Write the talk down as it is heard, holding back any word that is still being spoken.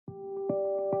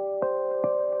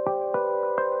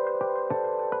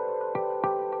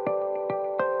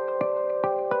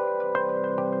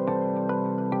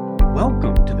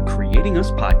Welcome to the Creating Us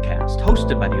podcast,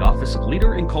 hosted by the Office of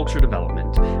Leader and Culture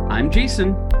Development. I'm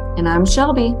Jason. And I'm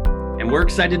Shelby. And we're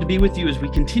excited to be with you as we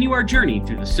continue our journey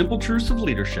through the simple truths of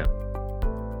leadership.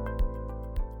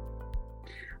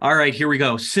 All right, here we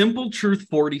go. Simple Truth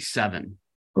 47.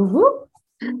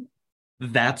 Mm-hmm.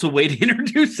 That's a way to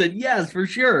introduce it. Yes, for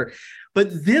sure.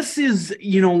 But this is,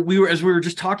 as we were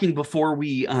just talking before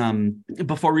we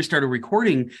started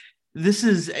recording, this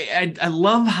is, I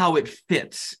love how it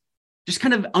fits just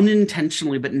kind of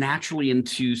unintentionally, but naturally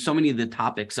into so many of the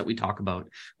topics that we talk about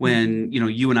when,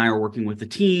 you and I are working with a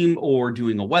team or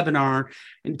doing a webinar,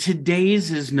 and today's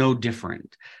is no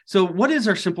different. So what is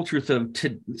our simple truth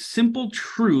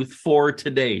for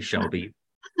today, Shelby?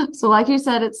 So like you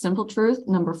said, it's simple truth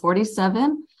number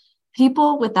 47.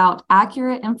 People without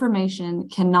accurate information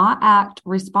cannot act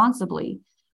responsibly,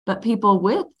 but people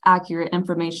with accurate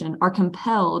information are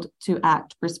compelled to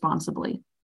act responsibly.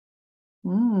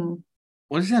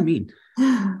 What does that mean?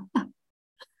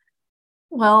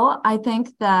 Well, I think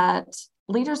that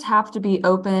leaders have to be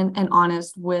open and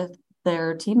honest with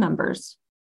their team members.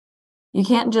 You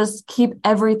can't just keep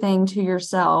everything to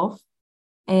yourself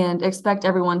and expect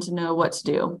everyone to know what to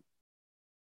do.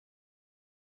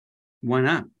 Why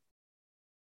not?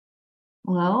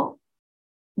 Well,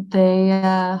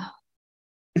 I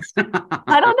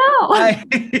don't know.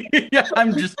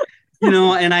 I'm just,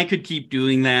 and I could keep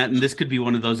doing that. And this could be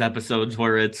one of those episodes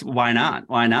where it's why not?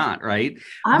 Why not? Right.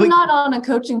 I'm not on a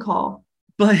coaching call.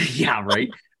 But yeah, right.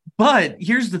 But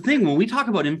here's the thing. When we talk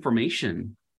about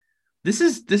information, this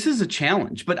is a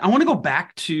challenge. But I want to go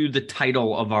back to the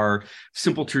title of our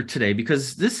simple truth today,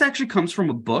 because this actually comes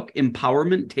from a book,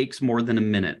 Empowerment Takes More Than a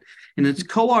Minute. And it's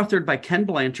co-authored by Ken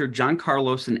Blanchard, John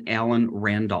Carlos, and Alan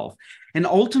Randolph. And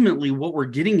ultimately, what we're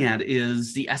getting at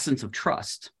is the essence of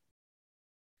trust.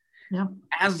 Yeah.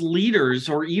 As leaders,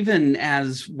 or even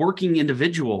as working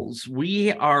individuals,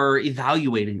 we are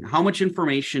evaluating how much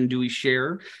information do we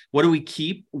share? What do we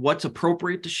keep? What's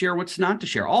appropriate to share? What's not to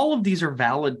share? All of these are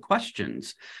valid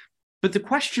questions. But the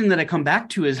question that I come back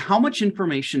to is how much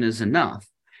information is enough?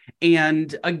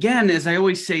 And again, as I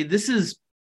always say, this is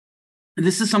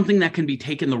something that can be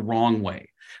taken the wrong way,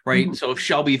 right? Mm-hmm. So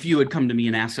Shelby, if you had come to me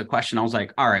and asked a question, I was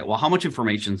like, all right, well, how much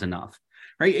information is enough?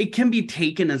 Right? It can be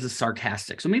taken as a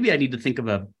sarcastic. So maybe I need to think of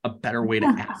a better way to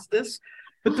ask this.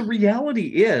 But the reality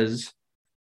is,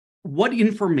 what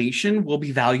information will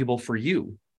be valuable for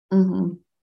you? Mm-hmm.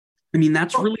 I mean,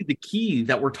 that's really the key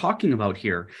that we're talking about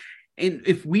here. And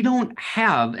if we don't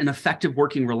have an effective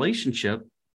working relationship,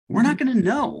 we're not going to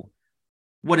know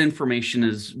what information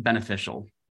is beneficial.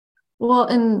 Well,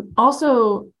 and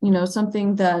also,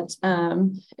 something that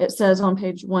it says on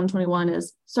page 121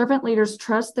 is servant leaders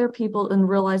trust their people and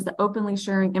realize that openly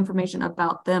sharing information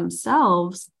about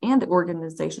themselves and the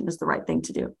organization is the right thing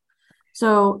to do.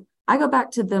 So I go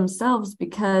back to themselves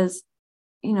because,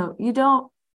 you don't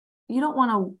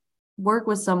want to work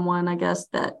with someone, I guess,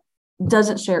 that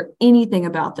doesn't share anything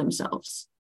about themselves,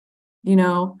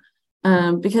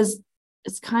 because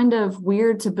it's kind of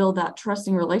weird to build that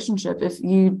trusting relationship if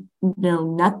you know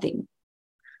nothing.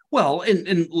 Well,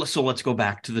 and so let's go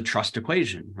back to the trust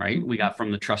equation, right? Mm-hmm. We got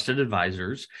from the trusted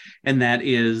advisors, and that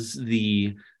is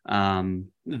the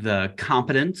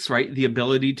competence, right? The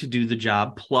ability to do the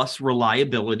job, plus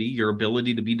reliability, your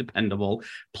ability to be dependable,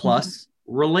 plus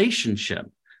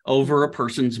relationship over a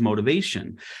person's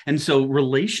motivation. And so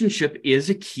relationship is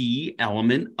a key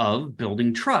element of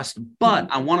building trust. But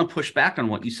I want to push back on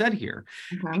what you said here,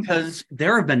 because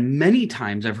there have been many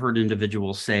times I've heard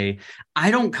individuals say,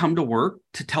 I don't come to work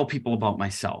to tell people about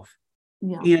myself.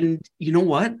 Yeah. And you know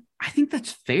what? I think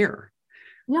that's fair.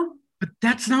 Yeah. But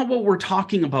that's not what we're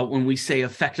talking about when we say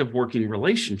effective working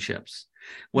relationships.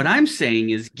 What I'm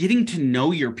saying is getting to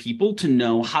know your people, to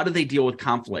know how do they deal with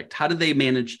conflict? How do they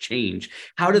manage change?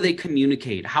 How do they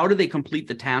communicate? How do they complete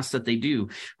the tasks that they do?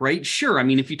 Right? Sure. I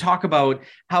mean, if you talk about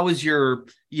how is your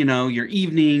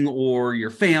evening or your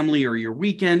family or your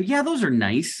weekend, yeah, those are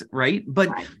nice, right? But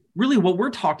really what we're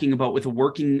talking about with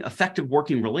effective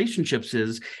working relationships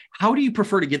is how do you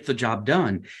prefer to get the job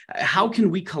done? How can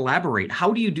we collaborate?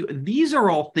 How do you do? These are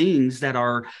all things that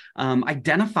are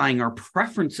identifying our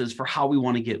preferences for how we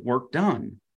want to get work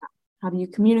done. How do you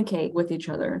communicate with each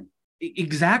other?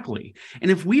 Exactly.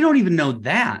 And if we don't even know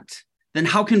that, then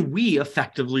how can we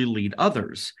effectively lead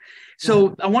others?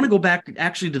 So I want to go back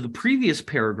actually to the previous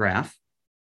paragraph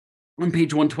on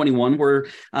page 121, where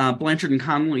Blanchard and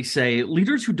Connolly say,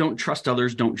 leaders who don't trust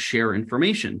others don't share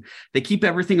information. They keep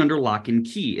everything under lock and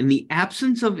key. In the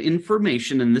absence of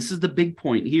information, and this is the big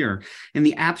point here, in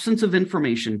the absence of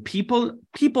information,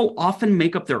 people often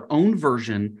make up their own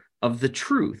version of the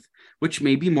truth, which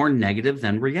may be more negative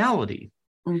than reality.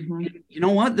 Mm-hmm. And you know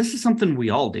what? This is something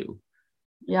we all do.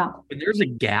 Yeah. When there's a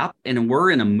gap and we're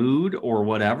in a mood or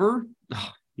whatever,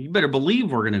 you better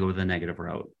believe we're going to go the negative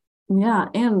route. Yeah.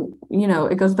 And,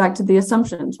 it goes back to the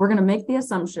assumptions. We're going to make the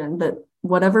assumption that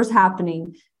whatever's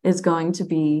happening is going to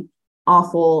be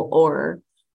awful, or,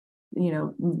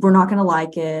 we're not going to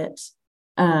like it.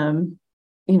 I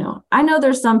know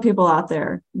there's some people out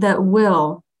there that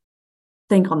will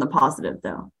think on the positive,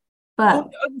 though. But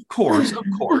of course.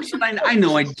 And I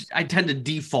know I tend to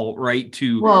default right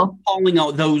to calling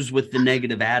out those with the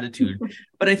negative attitude.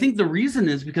 But I think the reason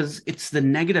is because it's the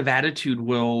negative attitude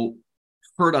will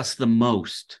hurt us the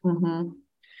most. Mm-hmm.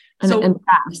 And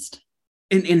fast.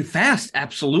 And fast,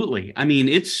 absolutely. I mean,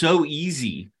 it's so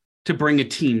easy to bring a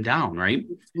team down, right?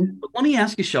 Mm-hmm. But let me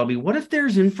ask you, Shelby, what if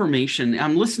there's information,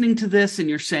 I'm listening to this and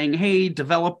you're saying, hey,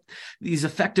 develop these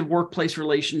effective workplace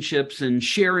relationships and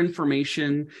share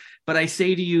information. But I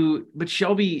say to you, but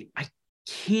Shelby, I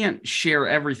can't share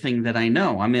everything that I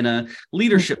know. I'm in a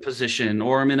leadership position,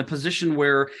 or I'm in a position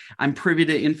where I'm privy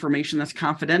to information that's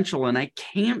confidential and I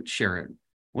can't share it.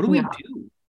 What do we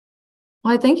do?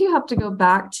 Well, I think you have to go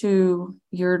back to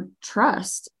your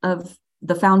trust of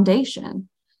the foundation.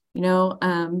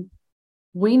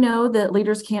 We know that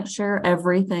leaders can't share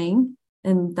everything,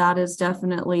 and that is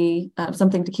definitely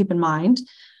something to keep in mind.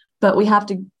 But we have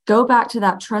to go back to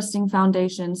that trusting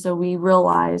foundation so we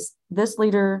realize this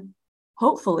leader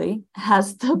hopefully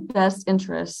has the best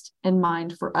interest in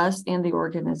mind for us and the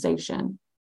organization.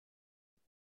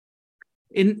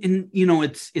 And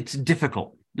it's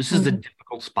difficult. This is a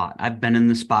difficult spot. I've been in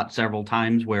this spot several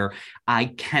times where I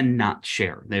cannot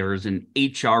share. There's an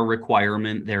HR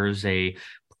requirement. There's a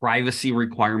privacy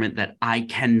requirement that I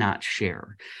cannot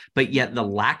share. But yet the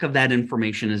lack of that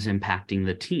information is impacting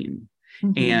the team.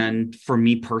 Mm-hmm. And for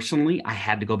me personally, I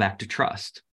had to go back to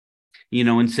trust,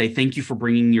 and say, thank you for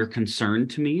bringing your concern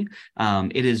to me.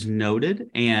 It is noted.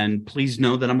 And please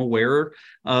know that I'm aware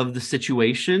of the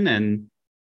situation. And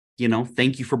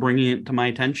thank you for bringing it to my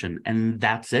attention. And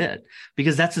that's it,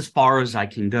 because that's as far as I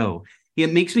can go.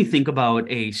 It makes me think about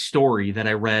a story that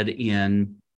I read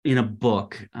in a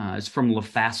book. It's from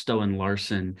LaFasto and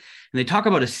Larson. And they talk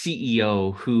about a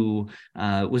CEO who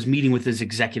was meeting with his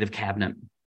executive cabinet.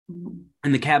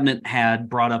 And the cabinet had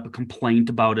brought up a complaint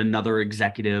about another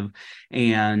executive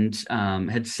and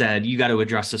had said, you got to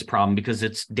address this problem because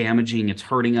it's damaging, it's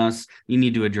hurting us. You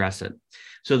need to address it.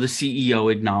 So the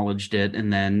CEO acknowledged it.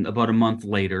 And then about a month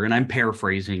later, and I'm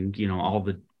paraphrasing, all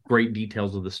the great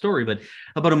details of the story, but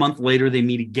about a month later, they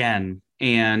meet again.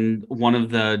 And one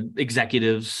of the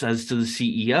executives says to the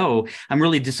CEO, I'm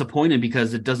really disappointed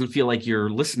because it doesn't feel like you're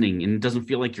listening, and it doesn't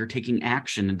feel like you're taking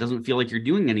action. It doesn't feel like you're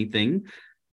doing anything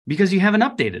because you haven't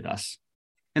updated us.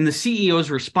 And the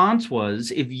CEO's response was,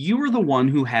 if you were the one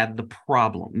who had the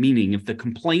problem, meaning if the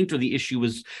complaint or the issue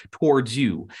was towards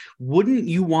you, wouldn't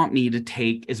you want me to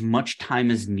take as much time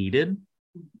as needed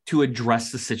to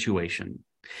address the situation?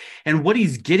 And what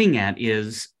he's getting at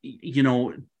is,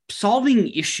 solving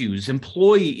issues,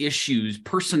 employee issues,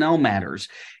 personnel matters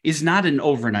is not an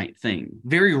overnight thing.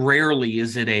 Very rarely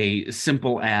is it as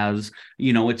simple as,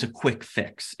 it's a quick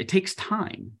fix. It takes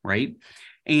time, right?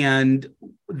 And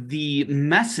the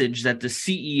message that the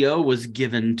CEO was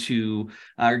giving to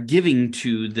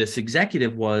this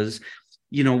executive was,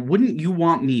 wouldn't you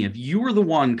want me, if you were the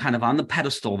one kind of on the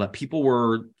pedestal that people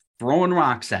were throwing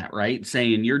rocks at, right?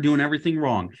 Saying you're doing everything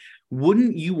wrong.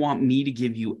 Wouldn't you want me to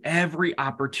give you every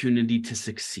opportunity to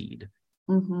succeed?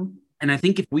 Mm-hmm. And I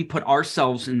think if we put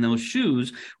ourselves in those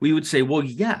shoes, we would say, well,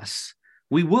 yes,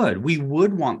 we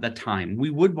would want that time. We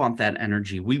would want that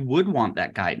energy. We would want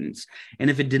that guidance. And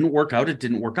if it didn't work out, it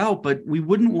didn't work out, but we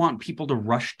wouldn't want people to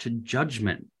rush to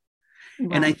judgment. Right.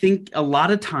 And I think a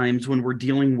lot of times when we're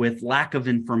dealing with lack of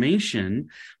information,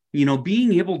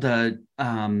 being able to,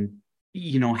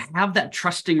 have that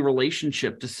trusting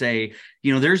relationship to say,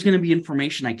 there's going to be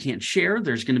information I can't share.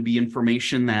 There's going to be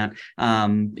information that,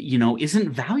 isn't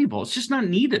valuable. It's just not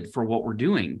needed for what we're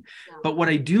doing. Yeah. But what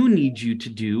I do need you to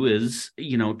do is,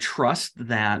 trust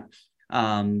that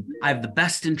I have the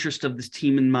best interest of this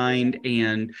team in mind,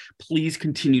 and please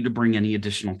continue to bring any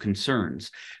additional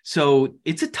concerns. So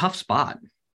it's a tough spot.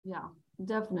 Yeah,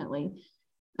 definitely.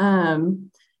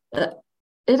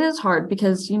 It is hard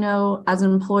because, as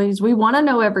employees, we want to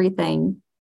know everything,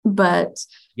 but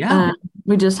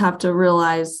we just have to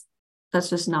realize that's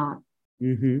just not,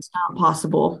 it's not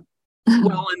possible.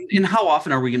 Well, and how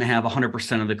often are we going to have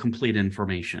 100% of the complete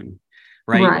information?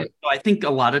 Right. So I think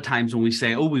a lot of times when we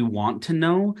say, oh, we want to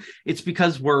know, it's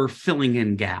because we're filling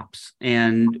in gaps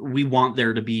and we want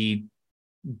there to be,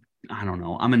 I don't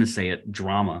know, I'm going to say it,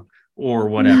 drama or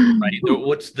whatever, right?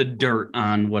 What's the dirt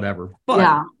on whatever. But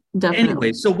yeah, definitely.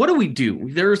 Anyway, so what do?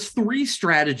 There's 3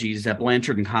 strategies that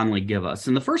Blanchard and Connolly give us.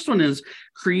 And the first one is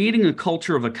creating a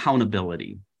culture of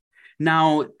accountability.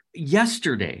 Now,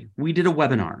 yesterday, we did a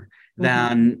webinar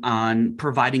on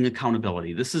providing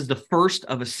accountability. This is the first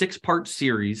of a 6-part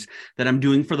series that I'm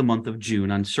doing for the month of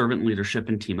June on servant leadership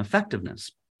and team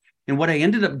effectiveness. And what I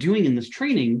ended up doing in this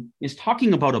training is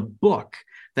talking about a book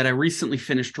that I recently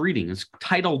finished reading. It's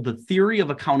titled The Theory of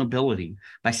Accountability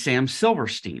by Sam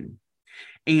Silverstein.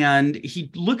 And he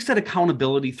looks at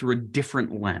accountability through a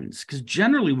different lens, because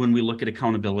generally when we look at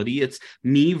accountability, it's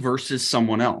me versus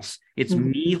someone else. It's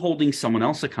me holding someone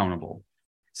else accountable.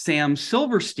 Sam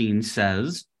Silverstein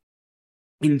says,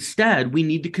 instead, we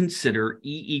need to consider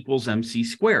E equals MC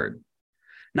squared.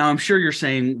 Now, I'm sure you're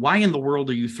saying, why in the world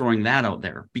are you throwing that out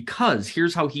there? Because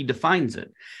here's how he defines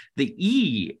it. The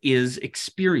E is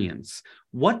experience.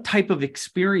 What type of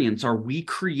experience are we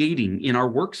creating in our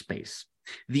workspace?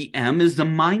 The M is the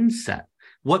mindset.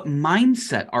 What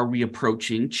mindset are we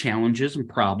approaching challenges and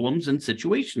problems and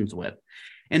situations with?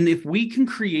 And if we can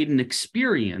create an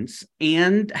experience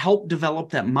and help develop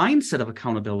that mindset of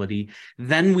accountability,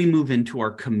 then we move into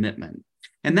our commitment.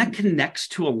 And that connects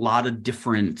to a lot of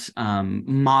different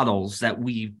models that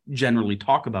we generally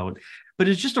talk about, but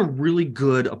it's just a really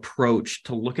good approach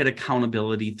to look at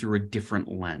accountability through a different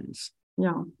lens.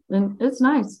 Yeah, and it's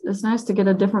nice. It's nice to get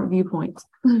a different viewpoint.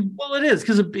 Well, it is,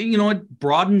 because it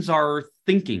broadens our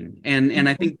thinking, and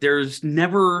I think there's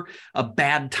never a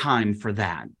bad time for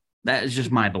that. That is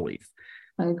just my belief.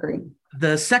 I agree.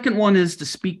 The second one is to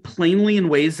speak plainly in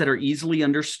ways that are easily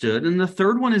understood, and the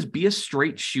third one is be a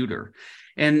straight shooter.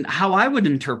 And how I would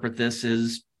interpret this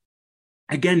is,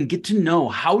 again, get to know,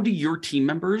 how do your team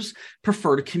members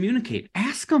prefer to communicate?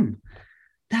 Ask them.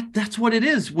 That's what it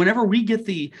is. Whenever we get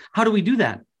how do we do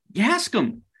that? You ask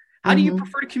them, how do you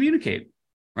prefer to communicate?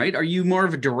 Right? Are you more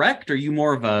of a direct? Are you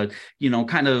more of a,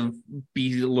 kind of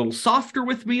be a little softer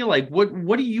with me? Like,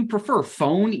 what do you prefer?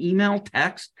 Phone, email,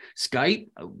 text, Skype,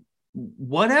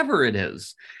 whatever it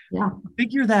is. Yeah.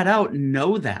 Figure that out.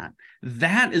 Know that.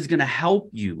 That is going to help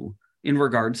you in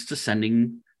regards to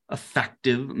sending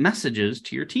effective messages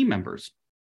to your team members.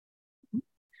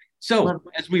 So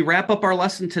as we wrap up our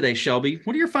lesson today, Shelby,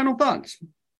 what are your final thoughts?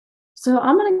 So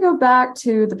I'm going to go back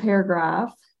to the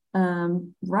paragraph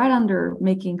right under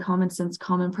making common sense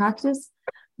common practice.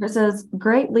 It says,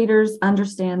 great leaders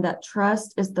understand that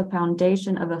trust is the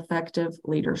foundation of effective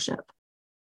leadership.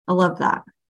 I love that.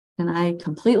 And I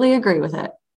completely agree with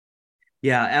it.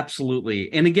 Yeah,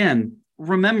 absolutely. And again,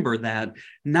 remember that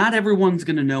not everyone's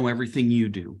going to know everything you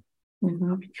do.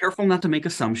 Be careful not to make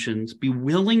assumptions. Be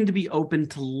willing to be open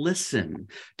to listen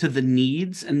to the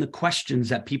needs and the questions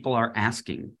that people are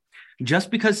asking.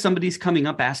 Just because somebody's coming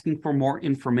up asking for more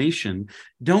information,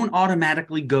 don't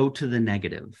automatically go to the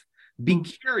negative. Be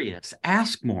curious,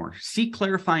 ask more, seek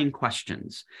clarifying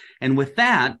questions. And with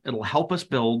that, it'll help us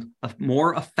build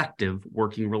more effective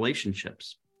working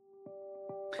relationships.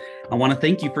 I want to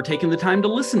thank you for taking the time to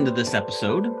listen to this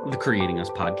episode of the Creating Us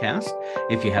podcast.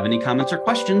 If you have any comments or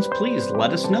questions, please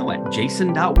let us know at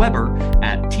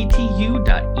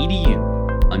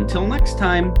jason.weber@ttu.edu. Until next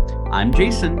time, I'm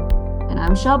Jason. And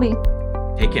I'm Shelby.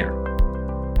 Take care.